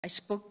I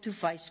spoke to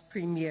Vice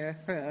Premier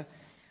He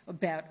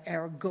about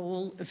our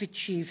goal of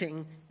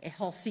achieving a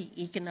healthy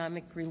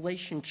economic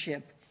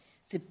relationship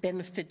that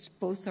benefits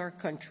both our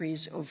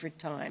countries over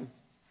time.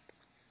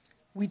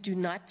 We do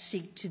not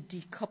seek to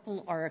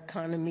decouple our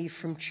economy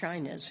from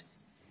China's.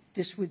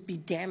 This would be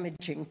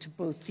damaging to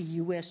both the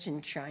U.S.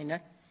 and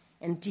China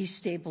and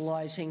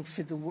destabilizing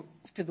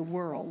for the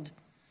world.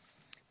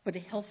 But a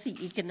healthy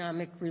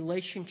economic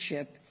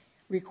relationship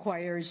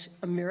requires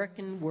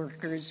American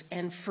workers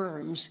and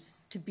firms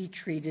to be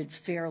treated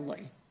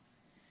fairly.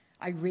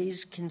 I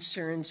raised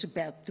concerns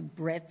about the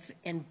breadth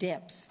and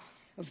depth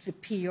of the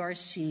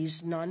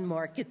PRC's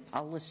non-market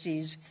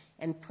policies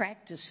and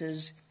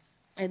practices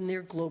and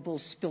their global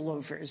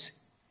spillovers.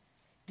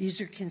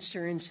 These are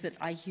concerns that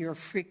I hear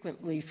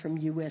frequently from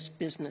U.S.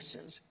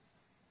 businesses.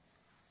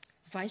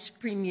 Vice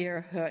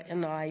Premier He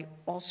and I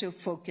also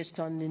focused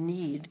on the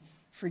need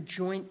for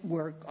joint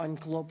work on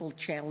global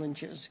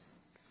challenges.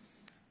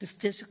 The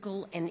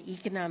physical and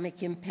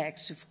economic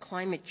impacts of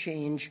climate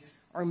change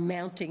are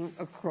mounting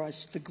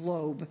across the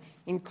globe,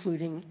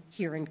 including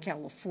here in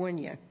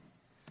California.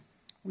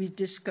 We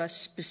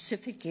discussed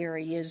specific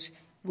areas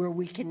where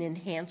we can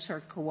enhance our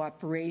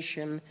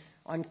cooperation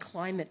on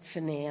climate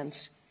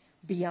finance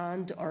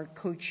beyond our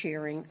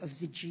co-chairing of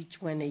the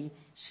G20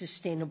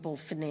 Sustainable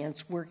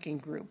Finance Working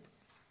Group.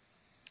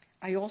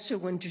 I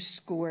also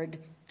underscored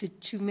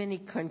that too many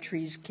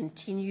countries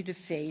continue to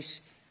face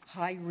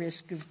high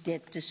risk of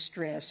debt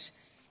distress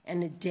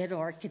and a debt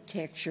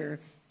architecture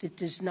that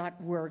does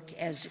not work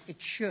as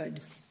it should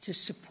to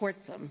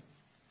support them.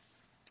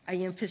 I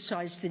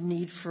emphasized the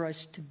need for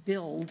us to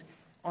build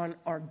on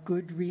our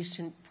good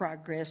recent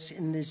progress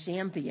in the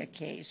Zambia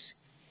case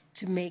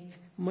to make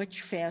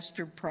much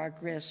faster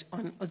progress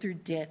on other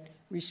debt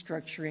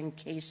restructuring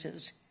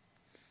cases.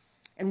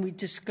 And we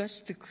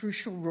discussed the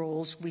crucial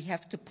roles we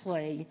have to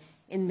play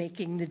in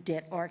making the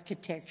debt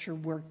architecture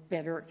work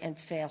better and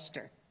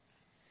faster.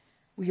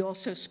 We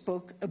also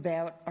spoke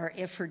about our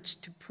efforts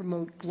to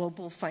promote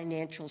global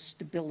financial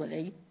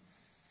stability,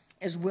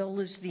 as well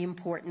as the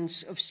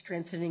importance of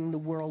strengthening the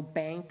World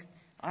Bank,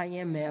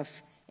 IMF,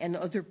 and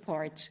other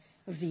parts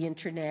of the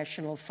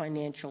international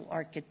financial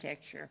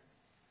architecture.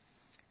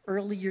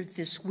 Earlier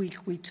this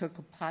week, we took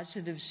a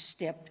positive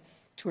step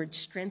towards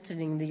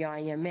strengthening the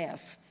IMF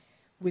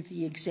with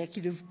the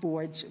Executive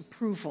Board's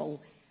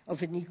approval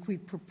of an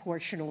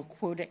equiproportional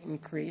quota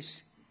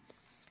increase.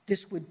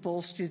 This would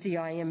bolster the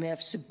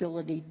IMF's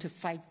ability to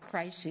fight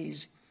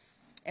crises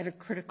at a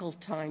critical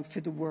time for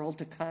the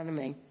world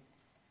economy.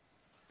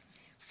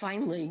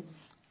 Finally,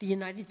 the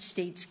United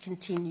States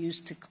continues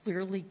to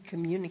clearly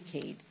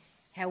communicate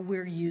how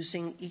we're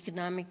using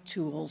economic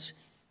tools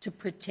to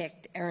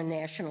protect our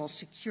national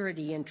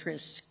security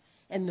interests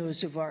and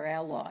those of our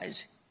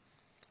allies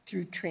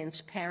through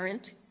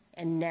transparent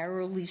and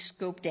narrowly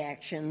scoped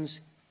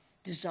actions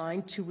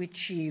designed to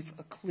achieve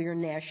a clear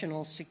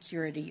national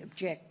security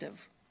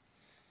objective.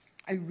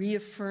 I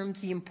reaffirmed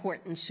the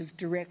importance of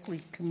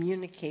directly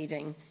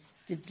communicating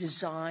the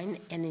design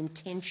and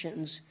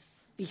intentions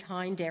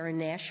behind our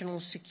national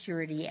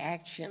security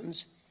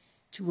actions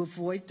to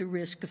avoid the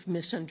risk of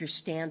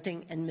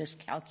misunderstanding and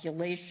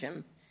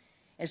miscalculation,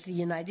 as the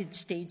United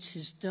States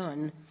has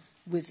done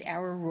with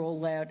our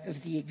rollout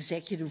of the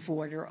executive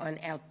order on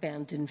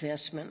outbound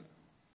investment.